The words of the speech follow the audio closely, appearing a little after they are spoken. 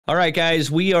All right, guys,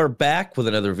 we are back with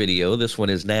another video. This one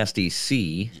is Nasty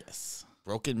C. Yes.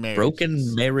 Broken marriages.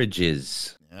 Broken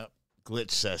marriages. Yep.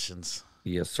 Glitch sessions.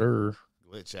 Yes, sir.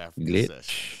 Glitch Africa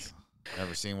sessions.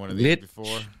 Never seen one of these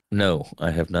before? No,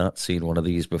 I have not seen one of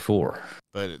these before.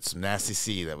 But it's some Nasty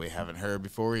C that we haven't heard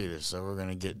before either, so we're going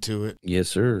to get to it. Yes,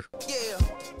 sir. Yeah.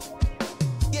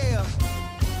 Yeah.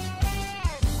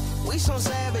 We some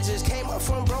savages, came up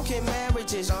from broken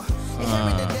marriages.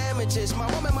 Inherit the damages. My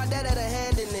woman, my dad had a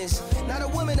hand in this. Not a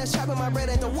woman that's chopping my bread,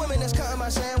 ain't the woman that's cutting my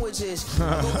sandwiches.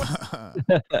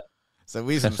 So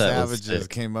we some savages,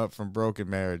 came up from broken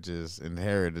marriages,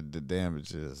 inherited the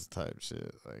damages type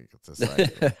shit. Like, it's a cycle.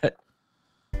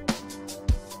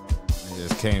 It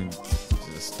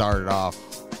just started off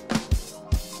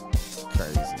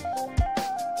crazy.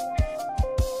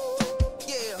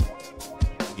 Yeah.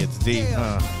 Gets deep,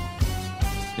 huh?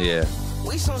 Yeah.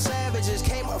 We some savages,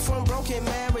 came up from broken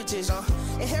marriages.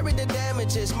 Inherit the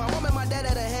damages. My woman, my dad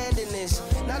had a hand in this.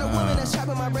 Not a woman that's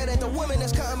chopping my bread, ain't the woman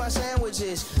that's cutting my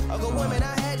sandwiches. A good woman,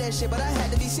 I had that shit, but I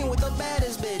had to be seen with the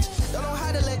baddest bitch. Don't know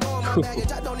how to let go of my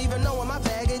baggage. I don't even know what my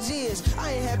baggage is.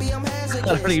 I ain't happy, I'm hazardous.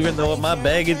 I don't even know what my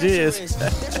baggage is.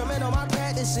 Detrimental my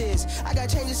practices. I got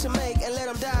changes to make and let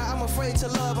them die. I'm afraid to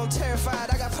love, I'm terrified.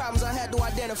 I got problems I had to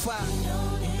identify.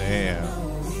 Damn.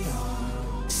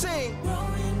 Sing.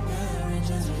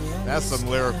 That's some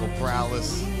lyrical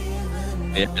prowess.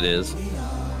 Yeah, it is.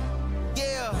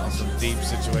 Yeah. On some deep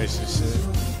situation shit.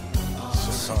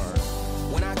 Shit's hard.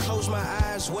 When I close my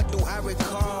eyes, what do I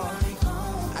recall?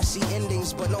 I see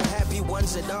endings, but no happy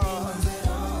ones at all.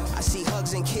 I see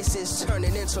hugs and kisses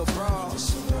turning into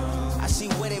brawls. I see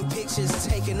wedding pictures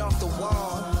taken off the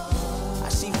wall. I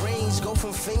see rings go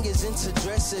from fingers into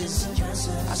dresses.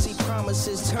 I see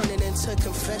promises turning into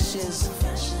confessions.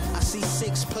 I see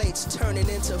 6 plates turning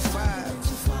into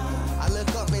 5. I look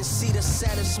up and see the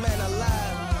saddest man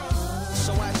alive.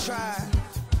 So I try,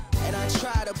 and I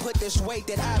try to put this weight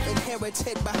that I've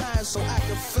inherited behind so I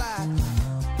can fly.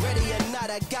 Ready or not,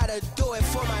 I gotta do it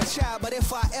for my child. But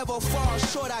if I ever fall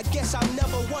short, I guess I'll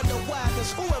never wonder why.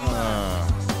 Cause who am I?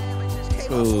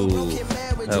 Ooh,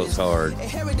 that was hard.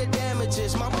 Inherit the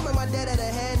damages. My woman, my dad had a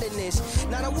hand in this.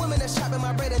 Not a woman that's chopping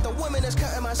my bread, ain't the woman that's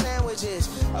cutting my sandwiches.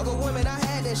 A good woman, I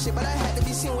had that shit, but I had to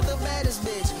be seen with the baddest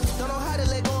bitch. Don't know how to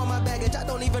let go of my baggage. I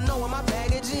don't even know what my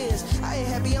baggage is. I ain't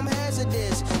happy, I'm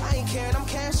hazardous. I ain't caring, I'm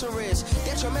cancerous.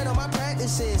 Detrimental my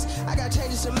practices. I got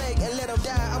changes to make and let them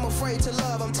die. I'm afraid to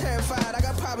love, I'm terrified. I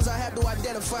got problems I have to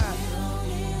identify.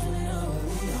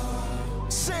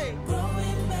 Sing.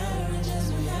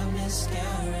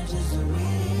 Miscarriages, do we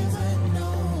even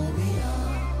know who we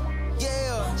are?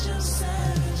 Yeah. Bunch of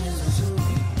savages is who we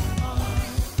are.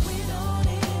 We don't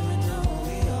even know who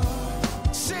we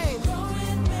are. Sing.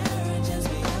 Broken marriages,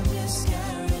 we have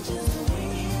miscarriages, do we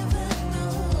even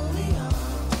know who we are?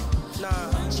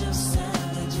 Nah. Bunch of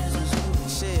savages is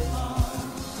who we are.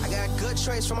 I got good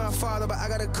traits from my father, but I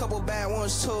got a couple bad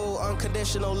ones too.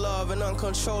 Unconditional love and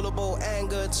uncontrollable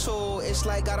anger too. It's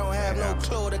like I don't have no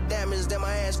clue the damage that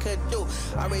my ass could do.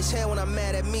 I raise hell when I'm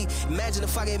mad at me. Imagine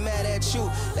if I get mad at you.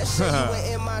 Let's say you went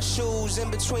in my shoes, in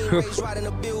between raised, right, and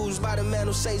abused by the man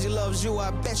who says he loves you.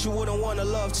 I bet you wouldn't want to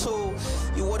love too.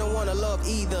 You wouldn't want to love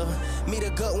either. Me the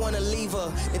gut want to leave her.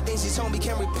 The things he told me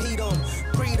can't repeat them.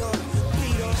 Breed them,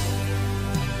 beat them.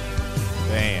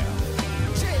 Damn.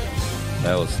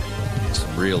 That was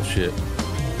some real shit.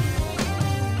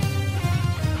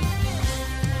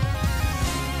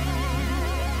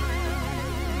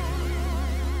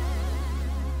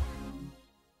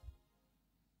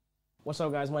 What's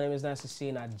up, guys? My name is Nasty C,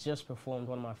 and I just performed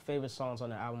one of my favorite songs on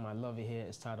the album I Love It Here.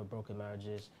 It's titled Broken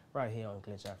Marriages, right here on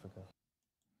Glitch Africa.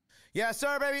 Yes,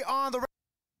 sir, baby, on the...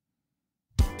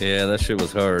 Yeah, that shit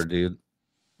was hard, dude.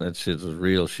 That shit was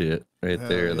real shit right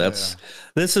there. Yeah.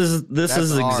 This is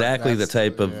exactly the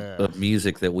type of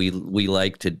music that we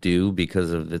like to do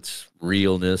because of its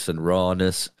realness and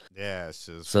rawness. Yeah, it's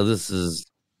just... So this is...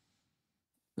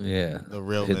 Yeah. The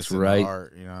realness it's in right. the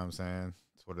art, you know what I'm saying?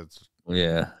 It's what it's...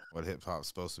 Yeah. What hip-hop's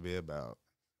supposed to be about.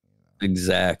 You know?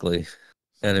 Exactly.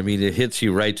 And I mean, it hits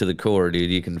you right to the core,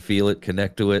 dude. You can feel it,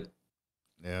 connect to it.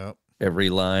 Yep. Every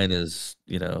line is,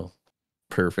 you know,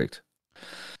 perfect.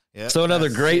 Yep. So another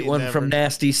great one from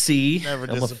Nasty C.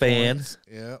 I'm a fan.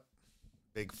 Yep.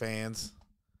 Big fans.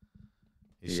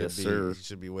 Yes, sir. He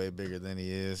should be way bigger than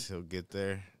he is. He'll get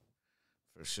there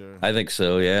for sure. I think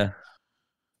so, yeah.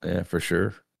 Yeah, for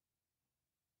sure.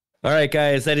 All right,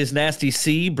 guys, that is Nasty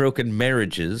C, Broken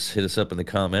Marriages. Hit us up in the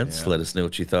comments. Yeah. Let us know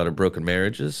what you thought of Broken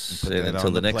Marriages. And until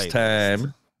the next playlist.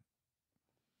 time.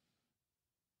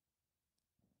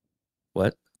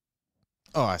 What?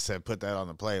 Oh, I said put that on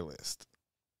the playlist.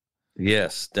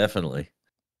 Yes, definitely.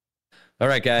 All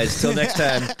right, guys. Till next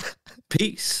time.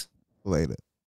 Peace. Later.